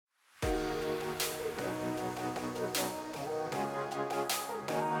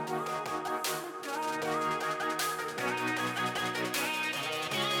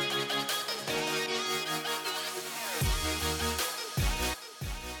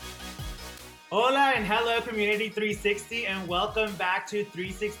Hola and hello, Community 360, and welcome back to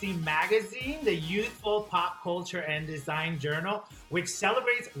 360 Magazine, the youthful pop culture and design journal, which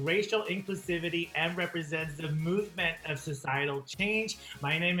celebrates racial inclusivity and represents the movement of societal change.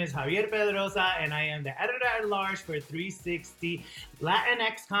 My name is Javier Pedroza, and I am the editor at large for 360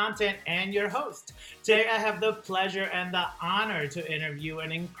 Latinx content and your host. Today, I have the pleasure and the honor to interview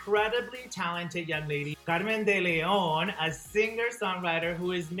an incredibly talented young lady, Carmen DeLeon, a singer-songwriter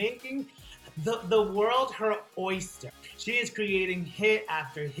who is making the world her oyster. She is creating hit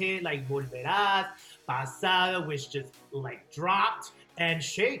after hit like Volverás, Pasado, which just like dropped, and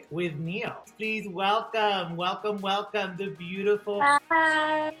Shake with Neo. Please welcome the beautiful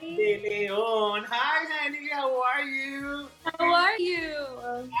Hi. De Leon. Hi, honey, how are you? How are you?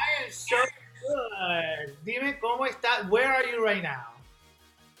 I am so good. Dime cómo estás. Where are you right now?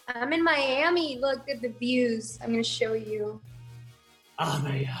 I'm in Miami. Look at the views. I'm gonna show you. Oh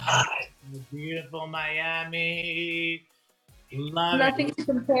my God. Beautiful Miami. Love Nothing it. to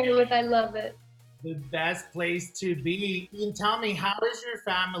compare with. I love it. The best place to be. And tell me, how is your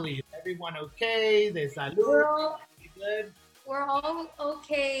family? Is everyone okay? De salud? Good? We're all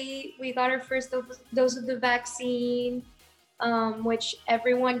okay. We got our first dose of the vaccine, which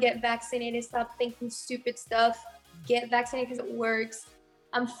everyone get vaccinated. Stop thinking stupid stuff. Get vaccinated because it works.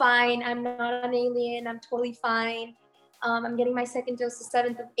 I'm fine. I'm not an alien. I'm totally fine. I'm getting my second dose the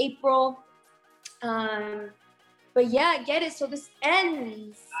 7th of April. But yeah, get it so this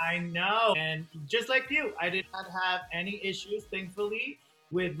ends. I know. And just like you, I did not have any issues, thankfully,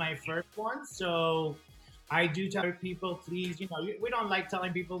 with my first one. So I do tell people, please, we don't like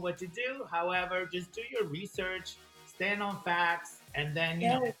telling people what to do. However, just do your research, stand on facts, and then,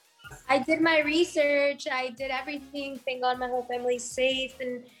 Yes. I did my research. I did everything. Thank God my whole family's safe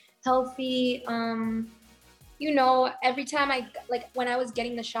and healthy. Every time when I was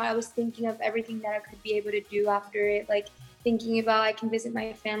getting the shot, I was thinking of everything that I could be able to do after it, like thinking about I can visit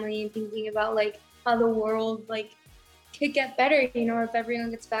my family and thinking about like how the world like could get better, if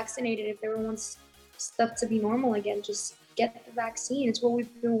everyone gets vaccinated, if everyone wants stuff to be normal again, just get the vaccine. It's what we've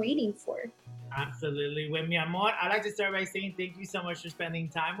been waiting for. Absolutely. With mi amor, I'd like to start by saying thank you so much for spending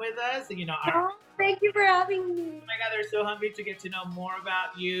time with us. Thank you for having me. Oh my God, they're so hungry to get to know more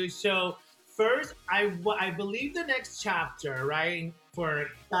about you. So first, I believe the next chapter, right, for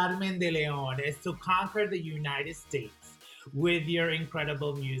Carmen de Leon is to conquer the United States with your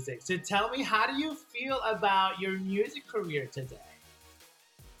incredible music. So tell me, how do you feel about your music career today?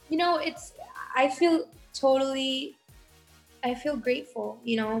 I feel grateful,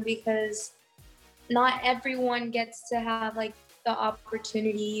 because not everyone gets to have like the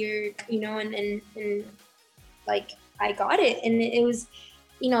opportunity and like I got it. And it was,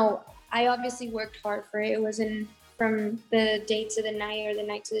 I obviously worked hard for it. It wasn't from the day to the night or the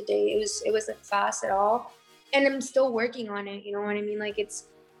night to the day. It wasn't fast at all. And I'm still working on it. You know what I mean? Like it's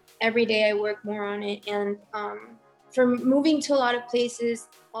every day I work more on it. And from moving to a lot of places,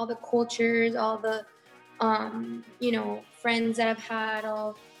 all the cultures, all the friends that I've had,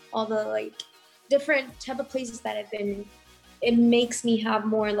 all the like different type of places that I've been, it makes me have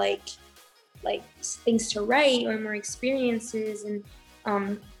more like things to write or more experiences, and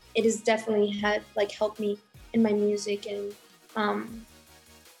it has definitely had like helped me in my music and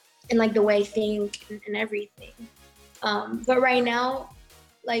like the way I think and everything. But right now,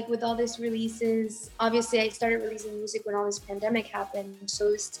 like with all these releases, obviously I started releasing music when all this pandemic happened, so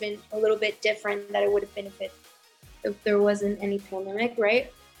it's been a little bit different than it would have been if there wasn't any pandemic,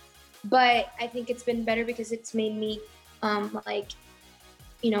 right? But I think it's been better because it's made me know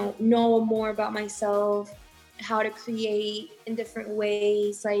more about myself, how to create in different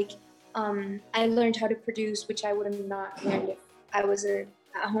ways. Like I learned how to produce, which I would have not learned if I was at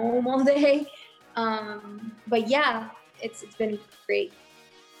home all day. But yeah, it's been great.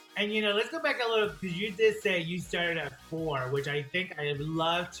 And let's go back a little, because you did say you started at 4, which I think I would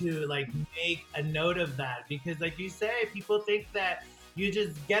love to like make a note of that, because like you say, people think that you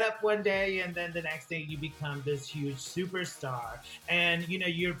just get up one day and then the next day you become this huge superstar. And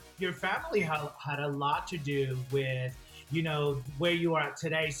your family had a lot to do with where you are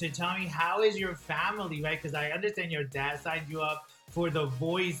today. So tell me, how is your family, right? Because I understand your dad signed you up for The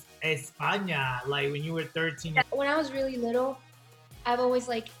Voice España, like when you were 13. When I was really little, I've always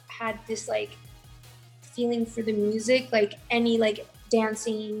like had this like feeling for the music, like any like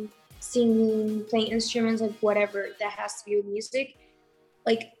dancing, singing, playing instruments, like whatever that has to be with music.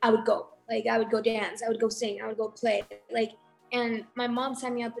 Like I would go dance, I would go sing, I would go play, like. And my mom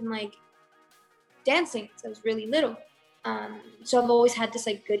signed me up in like dancing since I was really little. So I've always had this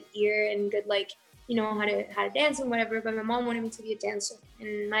like good ear and good like how to dance and whatever. But my mom wanted me to be a dancer.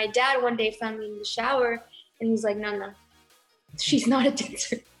 And my dad one day found me in the shower and he's like, no, she's not a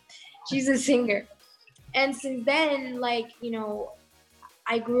dancer. She's a singer. And since then, like,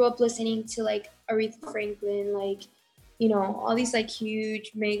 I grew up listening to like Aretha Franklin, like, all these like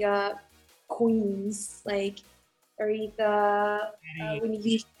huge mega queens, like Aretha, Whitney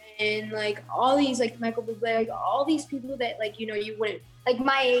Houston, like all these, like Michael Bublé, like all these people that like, you wouldn't, like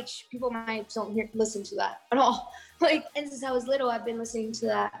my age, people my age don't listen to that at all. Like, and since I was little, I've been listening to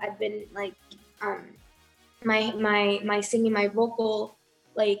that. I've been like, my singing, my vocal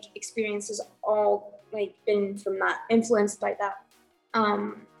like experiences all like been from that, influenced by that.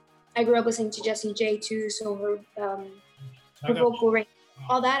 I grew up listening to Jessie J too, so her vocal range,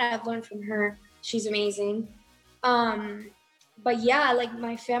 all that I've learned from her. She's amazing. But yeah, like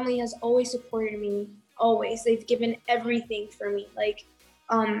my family has always supported me. Always, they've given everything for me. Like,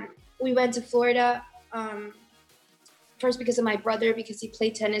 we went to Florida first because of my brother, because he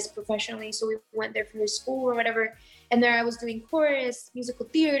played tennis professionally. So we went there for his school or whatever. And there I was doing chorus, musical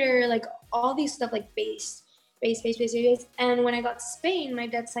theater, like all these stuff, like bass. And when I got to Spain, my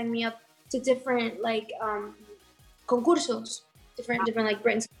dad signed me up to different like concursos, different like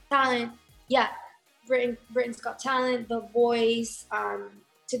Britain's Got Talent. Yeah, Britain's Got Talent, The Voice,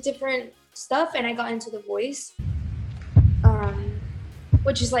 to different stuff, and I got into The Voice,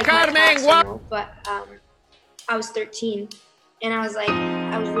 which is like Carmen, my past, but I was 13, and I was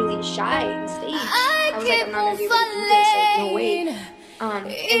really shy on stage. I was like, I'm not gonna be able to do this, like, no way. And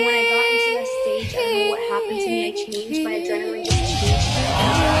when I got into that stage, I don't know what happened to me. I changed, my adrenaline just changed.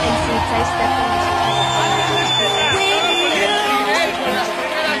 And since I stepped on the stage,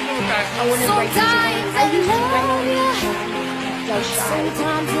 I wouldn't write music. I used to write music. I was shy. I was like,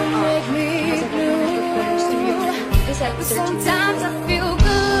 I'm in the studio. This at 13 Sometimes I feel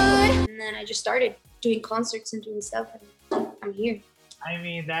good. And then I just started doing concerts and doing stuff, and I'm here. I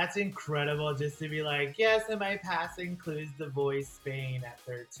mean, that's incredible just to be like, yes, and my past includes The Voice Spain at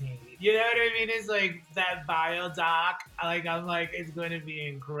 13. You know what I mean? It's like that bio doc. Like, I'm like, it's going to be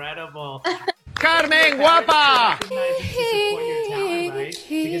incredible. Carmen, guapa! To support your talent, right?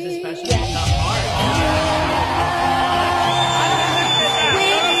 Because especially in the art.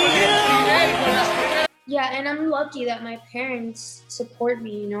 Yeah, and I'm lucky that my parents support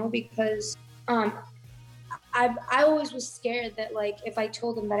me, because I always was scared that, like, if I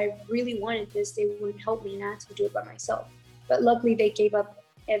told them that I really wanted this, they wouldn't help me and I had to do it by myself. But luckily, they gave up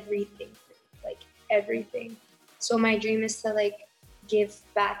everything for me, like everything. So my dream is to, like, give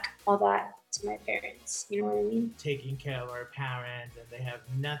back all that to my parents. You know what I mean? Taking care of our parents, and they have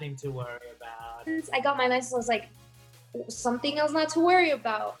nothing to worry about. Since I got my license, I was like, something else not to worry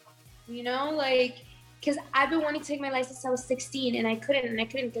about, like. Because I've been wanting to take my license since I was 16, and I couldn't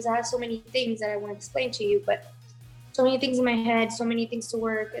because I had so many things that I want to explain to you, but so many things in my head, so many things to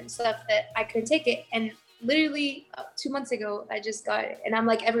work and stuff that I couldn't take it. And literally 2 months ago, I just got it. And I'm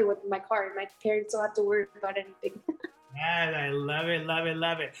like everywhere in my car, and my parents don't have to worry about anything. Yes, I love it.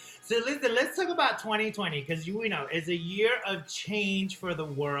 So listen, let's talk about 2020, because it's a year of change for the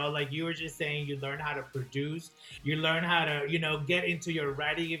world. Like you were just saying, you learn how to produce, you learn how to, get into your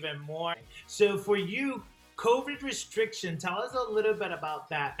writing even more. So for you, COVID restriction, tell us a little bit about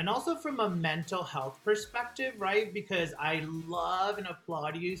that. And also from a mental health perspective, right? Because I love and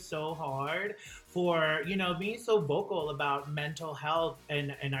applaud you so hard for, being so vocal about mental health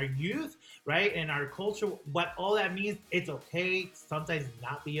and our youth, right? And our culture, what all that means. It's okay, sometimes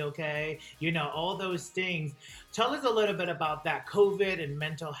not be okay, all those things. Tell us a little bit about that, COVID and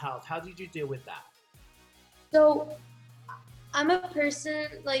mental health. How did you deal with that? So I'm a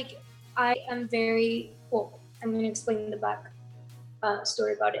person, like, I am very, well, I'm going to explain the back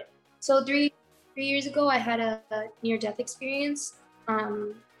story about it. So three years ago, I had a near-death experience,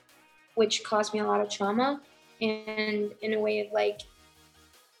 which caused me a lot of trauma. And in a way of, like,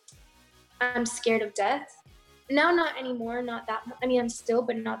 I'm scared of death. Now, not anymore, not that much. I mean, I'm still,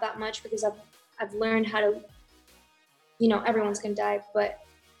 but not that much, because I've learned how to, everyone's going to die, but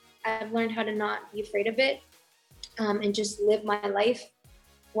I've learned how to not be afraid of it, and just live my life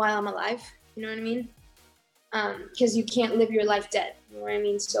while I'm alive. You know what I mean? Because you can't live your life dead. You know what I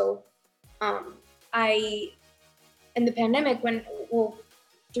mean? So in the pandemic,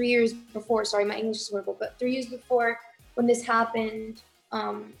 3 years before, sorry, my English is horrible, but 3 years before when this happened,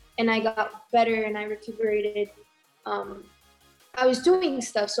 and I got better and I recuperated, I was doing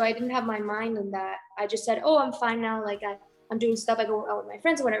stuff. So I didn't have my mind on that. I just said, oh, I'm fine now. Like I'm doing stuff. I go out with my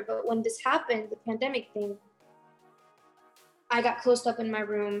friends or whatever. But when this happened, the pandemic thing, I got closed up in my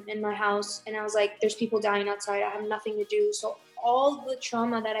room, in my house, and I was like, there's people dying outside. I have nothing to do. So all the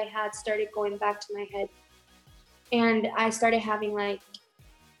trauma that I had started going back to my head. And I started having like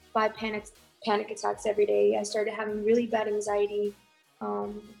 5 panic attacks every day. I started having really bad anxiety,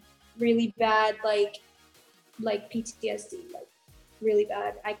 really bad like PTSD, like really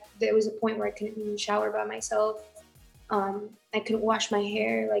bad. There was a point where I couldn't even shower by myself. I couldn't wash my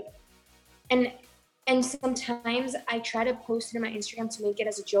hair, like, and sometimes I try to post it in my Instagram to make it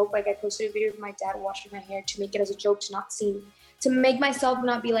as a joke. Like I posted a video of my dad washing my hair to make it as a joke, to not see, to make myself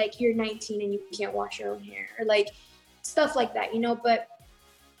not be like, you're 19 and you can't wash your own hair, or like stuff like that, you know. But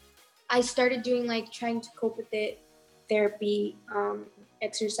I started doing like trying to cope with it, therapy,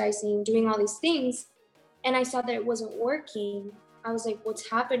 exercising, doing all these things. And I saw that it wasn't working. I was like, what's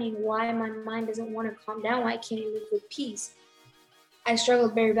happening? Why my mind doesn't want to calm down? Why can't I live with peace? I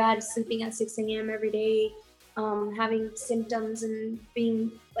struggled very bad, sleeping at 6 a.m. every day, having symptoms and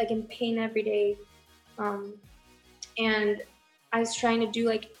being like in pain every day. And I was trying to do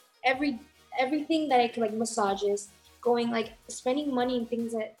like everything that I could, like massages, going like spending money in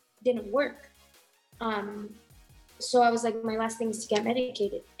things that didn't work. So I was like, my last thing is to get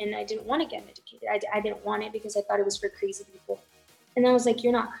medicated, and I didn't want to get medicated. I didn't want it because I thought it was for crazy people. And I was like,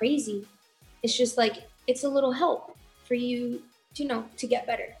 you're not crazy. It's just like, it's a little help for you to, you know, to get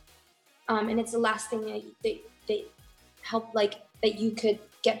better. And it's the last thing that help, like that you could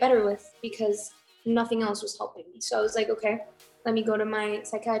get better with, because nothing else was helping me. So I was like, okay, let me go to my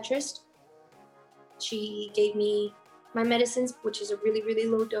psychiatrist. She gave me my medicines, which is a really, really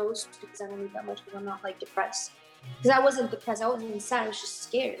low dose, because I don't need that much because I'm not like depressed. Because I wasn't depressed, I wasn't sad, I was just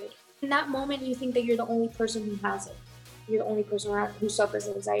scared. In that moment, you think that you're the only person who has it. You're the only person who suffers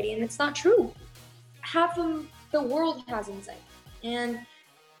anxiety, and it's not true. Half of the world has anxiety, and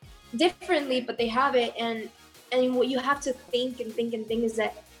differently, but they have it. And what you have to think is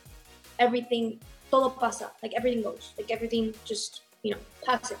that everything, todo pasa, like everything goes, like everything just, you know,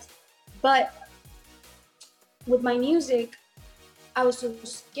 passes. But with my music, I was so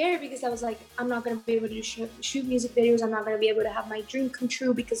scared because I was like, I'm not going to be able to shoot music videos. I'm not going to be able to have my dream come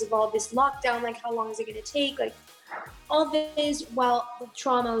true because of all this lockdown. Like, how long is it going to take? Like, all this while the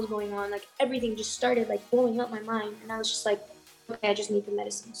trauma was going on, like everything just started like blowing up my mind. And I was just like, okay, I just need the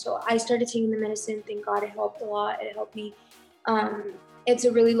medicine. So I started taking the medicine. Thank God it helped a lot. It helped me. It's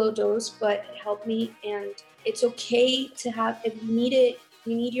a really low dose, but it helped me. And it's okay to have, if you need it,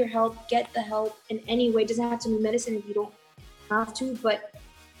 you need your help, get the help in any way. It doesn't have to be medicine if you don't have to, but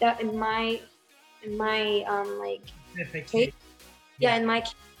that in my like case, yeah, in my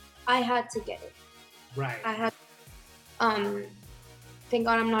case, I had to get it. Right. I had, thank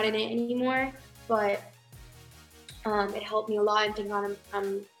God I'm not in it anymore, but it helped me a lot, and thank God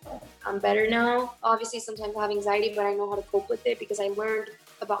I'm better now. Obviously, sometimes I have anxiety, but I know how to cope with it because I learned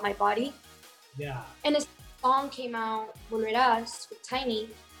about my body. Yeah. And a song came out, Volverás, with Tiny.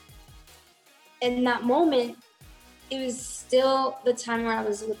 In that moment, it was still the time where I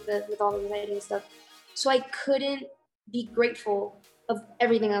was with all the anxiety and stuff. So I couldn't be grateful of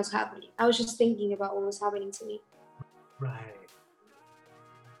everything that was happening. I was just thinking about what was happening to me. Right.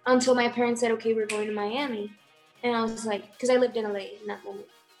 Until my parents said, okay, we're going to Miami. And I was like, because I lived in LA in that moment.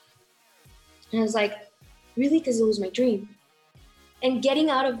 And I was like, really? Because it was my dream. And getting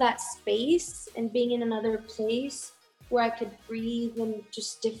out of that space and being in another place where I could breathe and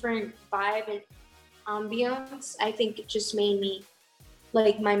just different vibe and ambience, I think it just made me,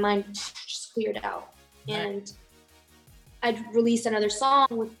 like, my mind just cleared out. Right. And I released another song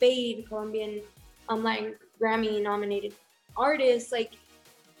with Fade, Colombian Latin Grammy nominated artist, like,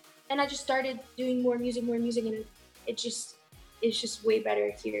 and I just started doing more music, and it's just way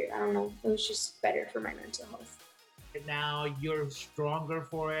better here. I don't know, it was just better for my mental health. Now you're stronger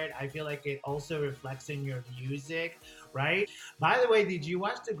for it. I feel like it also reflects in your music, right? By the way, did you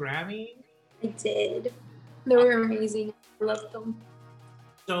watch the Grammy? I did. They were amazing. I loved them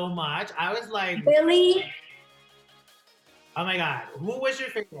so much. I was like, Billy. Oh my God, who was your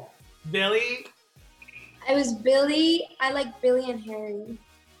favorite? Billy? I was Billy. I like Billy and Harry.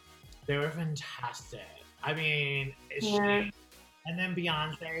 They were fantastic. I mean, yeah. And then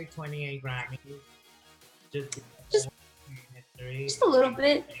Beyonce, 28 Grammys. Just a little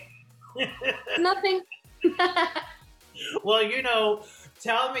bit. Nothing. Well, you know,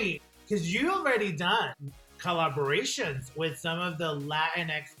 tell me, because you already done collaborations with some of the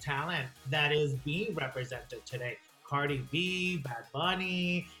Latinx talent that is being represented today. Cardi B, Bad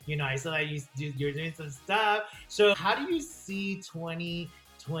Bunny, you know, I saw that you're doing some stuff. So how do you see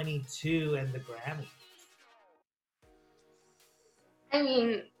 2022 and the Grammys? I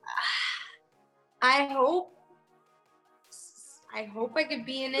mean, I hope I hope I could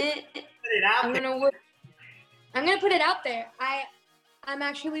be in it. Put it out I'm there. gonna put it out there. I'm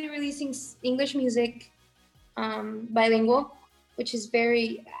actually releasing English music, bilingual, which is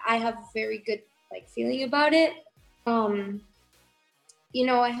I have very good like feeling about it. You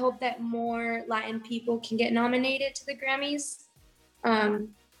know, I hope that more Latin people can get nominated to the Grammys,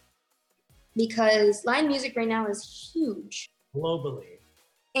 because Latin music right now is huge. Globally.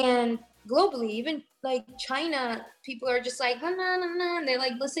 And globally, even like China, people are just like, na, na, na, and they're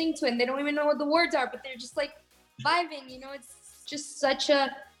like listening to it and they don't even know what the words are, but they're just like vibing, you know, it's just such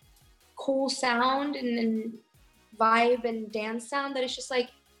a cool sound and vibe and dance sound that it's just like,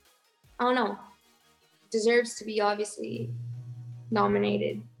 I don't know, deserves to be obviously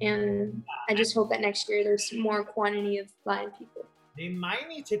nominated. And I just hope that next year there's more quantity of Latin people. They might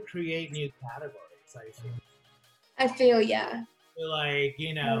need to create new categories, I think. I feel, yeah. Like,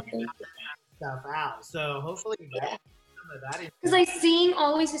 you know, stuff out. So hopefully Yeah. some of that is Because like seeing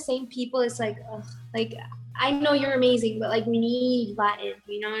always the same people, it's like, ugh, like I know you're amazing, but like we need Latin.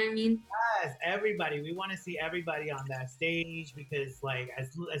 You know what I mean? yes, everybody. We want to see everybody on that stage because, like,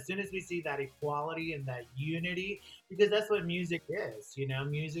 as soon as we see that equality and that unity, because that's what music is. You know,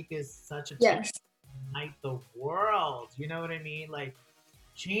 music is such a tool Yes. to unite the world. You know what I mean? Like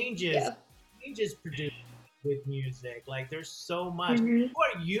changes produced with music. Like there's so much. Mhm.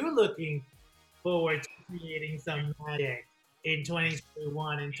 What are you looking forward to creating some magic in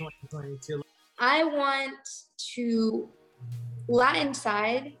 2021 and 2022? I want to Latin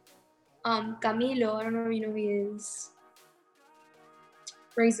side. Camilo, I don't know if you know who he is.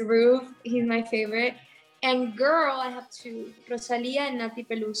 Raise the Roof. He's my favorite. And girl, I have two. Rosalia and Nati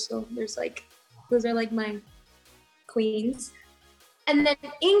Peluso. Those are like my queens. And then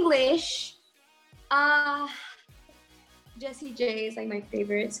English, Jessie J is like my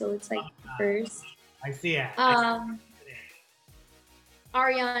favorite, so it's like first. I see it.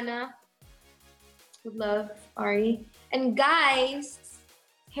 Ariana, would love Ari. And guys,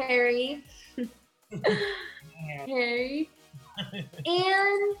 Harry, Harry,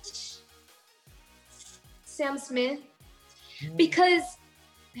 and Sam Smith, because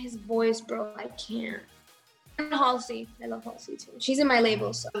his voice, bro, I can't. And Halsey, I love Halsey too. She's in my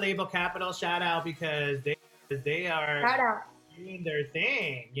label, so Label Capital shout out because they are shout out. doing their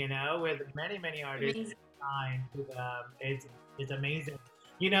thing, you know, with many artists signed to them. It's amazing.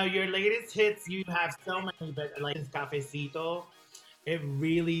 You know, your latest hits, you have so many, but like Cafecito, it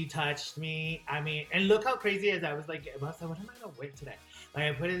really touched me. I mean, and look how crazy it is. I was like, what am I gonna wear today? Like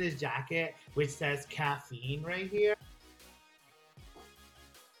I put in this jacket which says caffeine right here.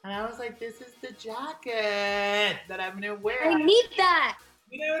 And I was like, this is the jacket that I'm gonna wear. I need that.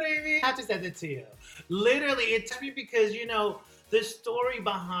 You know what I mean? I have to send it to you. Literally, it touched me because, you know, the story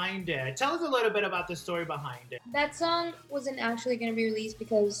behind it. Tell us a little bit about the story behind it. That song wasn't actually going to be released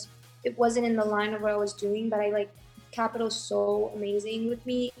because it wasn't in the line of what I was doing, but I like Capital's so amazing with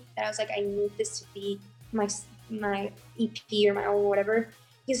me that I was like, I need this to be my EP or my own whatever.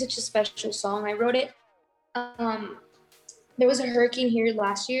 He's such a special song. I wrote it. There was a hurricane here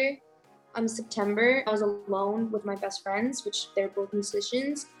last year, September. I was alone with my best friends, which they're both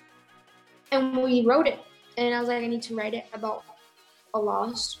musicians, and we wrote it. And I was like, I need to write it about a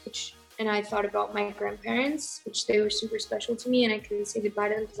loss, and I thought about my grandparents, which they were super special to me, and I couldn't say goodbye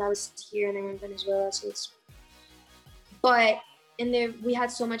to them because I was here and they were in Venezuela. We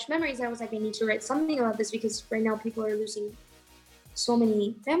had so much memories. I was like, I need to write something about this because right now people are losing so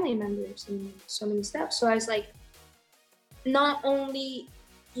many family members and so many stuff. So I was like, not only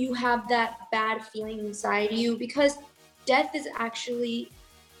you have that bad feeling inside you, because death is actually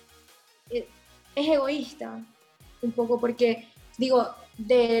es egoísta un poco, porque digo,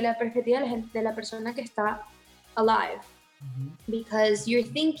 de la perspectiva de la persona que está alive, because you're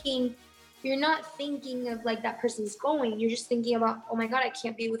not thinking of like that person's going, you're just thinking about, oh my god, I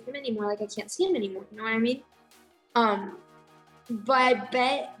can't be with him anymore, like I can't see him anymore, you know what I mean? But I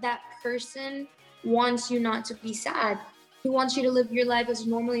bet that person wants you not to be sad. He wants you to live your life as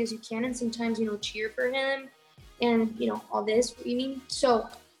normally as you can, and sometimes, you know, cheer for him and, you know, all this, you mean? So,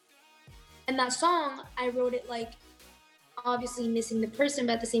 and that song, I wrote it like, obviously missing the person,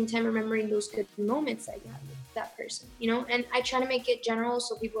 but at the same time remembering those good moments I got with that person, you know? And I try to make it general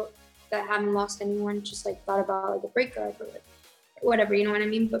so people that haven't lost anyone just like thought about like a breakup or like whatever, you know what I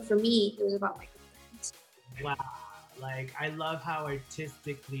mean? But for me, it was about my friends. Wow. Like, I love how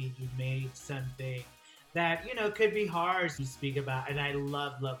artistically you made something that, you know, could be hard to speak about. And I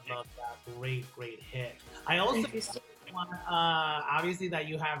love that great hit. I also want, obviously, that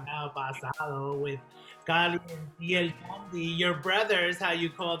you have now Pasado with Cali y El Candy, your brothers, how you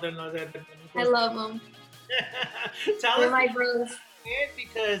call them. I love them. Tell They're us my bros. it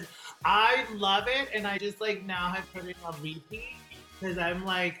because I love it and I just like now have put it on repeat because I'm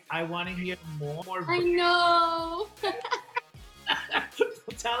like I want to hear more. I know.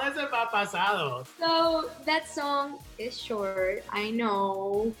 Tell us about Pasados. So that song is short. I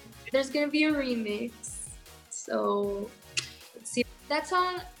know. There's gonna be a remix. So let's see. That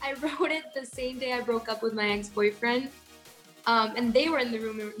song I wrote it the same day I broke up with my ex-boyfriend. And they were in the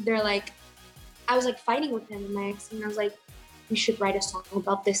room. And they're like, I was like fighting with him and my ex, and I was like, we should write a song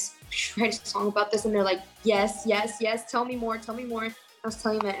about this. We should write a song about this. And they're like, yes, yes, yes. Tell me more. Tell me more. I was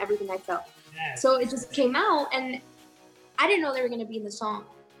telling them everything I felt. Yes. So it just came out, and I didn't know they were gonna be in the song.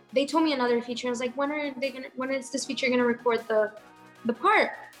 They told me another feature. I was like, when is this feature gonna record the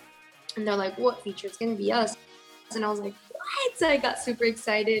part? And they're like, what feature? It's gonna be us. And I was like, what? So I got super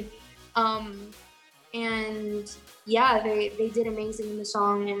excited. And yeah, they did amazing in the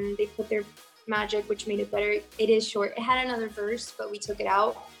song, and they put their magic, which made it better. It is short. It had another verse, but we took it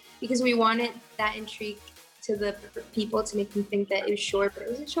out because we wanted that intrigue to the people to make them think that it was short. But it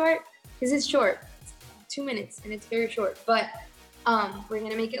wasn't short because it's short. It's 2 minutes and it's very short. But we're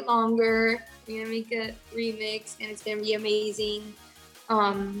gonna make it longer. We're gonna make a remix, and it's gonna be amazing.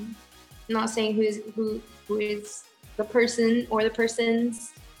 I'm not saying who is the person or the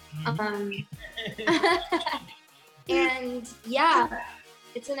persons. And yeah,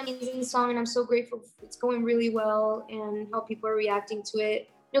 it's an amazing song, and I'm so grateful. It's going really well, and how people are reacting to it.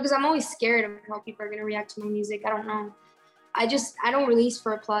 You know, because I'm always scared of how people are gonna react to my music. I don't know. I don't release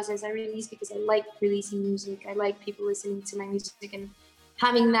for applause. I release because I like releasing music. I like people listening to my music, and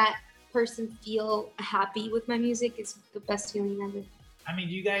having that person feel happy with my music is the best feeling ever. I mean,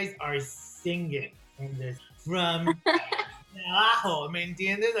 you guys are singing in this from abajo, ¿me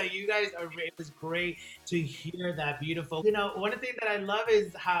entiendes? Like you guys are, it was great to hear that beautiful. You know, one thing that I love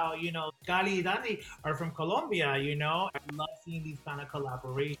is how, you know, Gali and Dandy are from Colombia, you know. I love seeing these kind of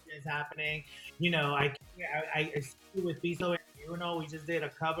collaborations happening. You know, I see you with Piso and Bruno, we just did a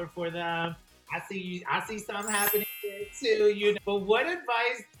cover for them. I see some happening there too, you know. But what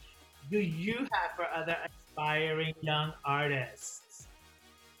advice do you have for other aspiring young artists?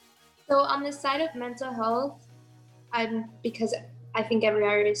 So on the side of mental health, because I think every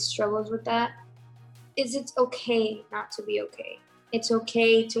artist struggles with that, it's okay not to be okay. It's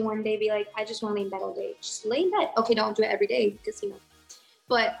okay to one day be like, I just want to lay in bed all day. Just lay in bed. Okay, don't do it every day because, you know.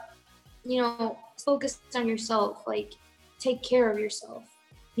 But, you know, focus on yourself. Like, take care of yourself.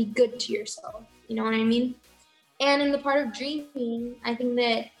 Be good to yourself. You know what I mean? And in the part of dreaming, I think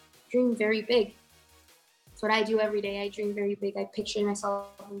that dream very big. That's what I do every day. I dream very big. I picture myself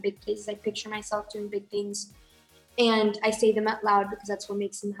in big places. I picture myself doing big things. And I say them out loud because that's what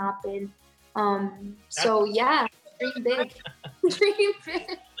makes them happen. So yeah, dream big. Dream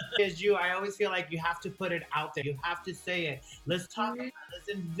big. As you, I always feel like you have to put it out there. You have to say it. Let's talk about it. Let's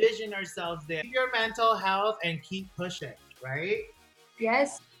envision ourselves there. Your mental health and keep pushing, right?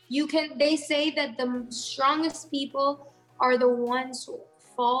 Yes. You can, they say that the strongest people are the ones who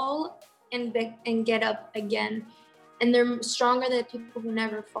fall and get up again. And they're stronger than people who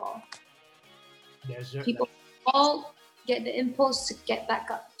never fall. Yes, sir. People all get the impulse to get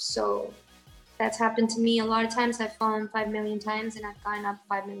back up. So that's happened to me a lot of times. I've fallen 5 million times, and I've gotten up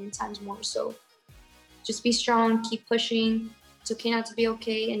 5 million times more. So just be strong, keep pushing. It's okay not to be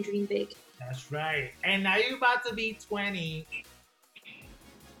okay, and dream big. That's right. And now you're about to be 20.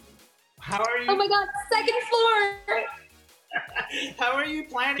 How are you? Oh my God, second floor. How are you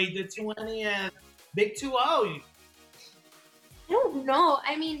planning the 20th Big 2-0? I don't know.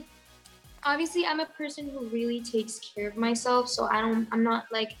 I mean, obviously I'm a person who really takes care of myself, so I'm not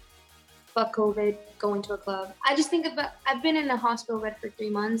like, fuck COVID, going to a club. I just think about, I've been in a hospital bed for 3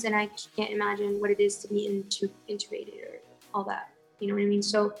 months, and I can't imagine what it is to be intubated or all that. You know what I mean?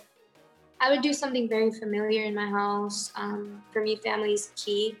 So I would do something very familiar in my house. For me, family is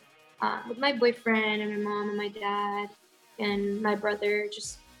key. With my boyfriend and my mom and my dad and my brother,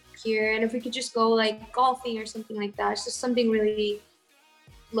 just here. And if we could just go like golfing or something like that, it's just something really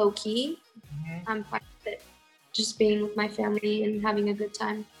low key. I'm fine with it. Just being with my family and having a good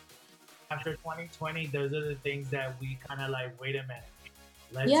time. After 2020, those are the things that we kind of like, wait a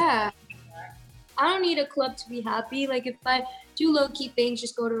minute. Yeah. I don't need a club to be happy. Like if I do low key things,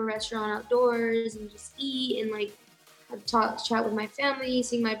 just go to a restaurant outdoors and just eat and like chat with my family,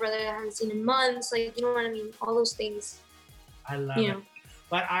 seeing my brother that I haven't seen in months. Like, you know what I mean? All those things. I love it.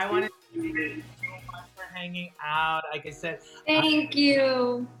 But I want to thank you so much for hanging out. Like I said, thank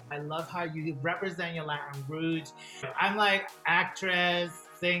you. I love how you represent your Latin roots. I'm like actress,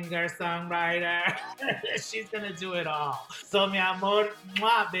 singer, songwriter. She's gonna do it all. So, mi amor,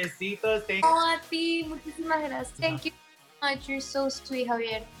 mwah, besitos. Thank Oh, a ti, muchísimas gracias. Thank you so much. You're so sweet,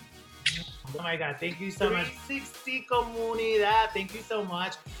 Javier. Oh my God, thank you so much. 360 comunidad, thank you so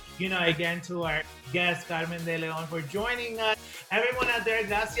much. You know, again, to our guest, Carmen DeLeon, for joining us. Everyone out there,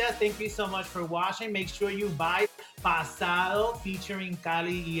 gracias. Thank you so much for watching. Make sure you buy Pasado featuring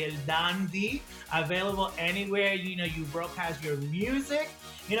Cali y El Dandy. Available anywhere, you know, you broadcast your music.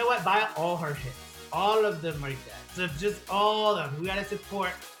 You know what? Buy all her hits. All of them are good. So just all of them. We got to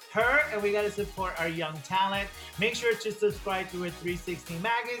support her and we got to support our young talent. Make sure to subscribe to our 360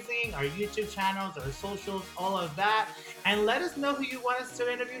 magazine, our YouTube channels, our socials, all of that, and let us know who you want us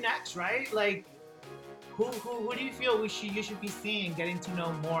to interview next, right? Like who do you feel you should be seeing, getting to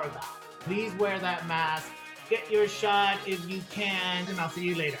know more about? Please wear that mask, get your shot if you can, and I'll see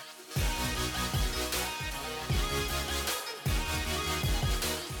you later.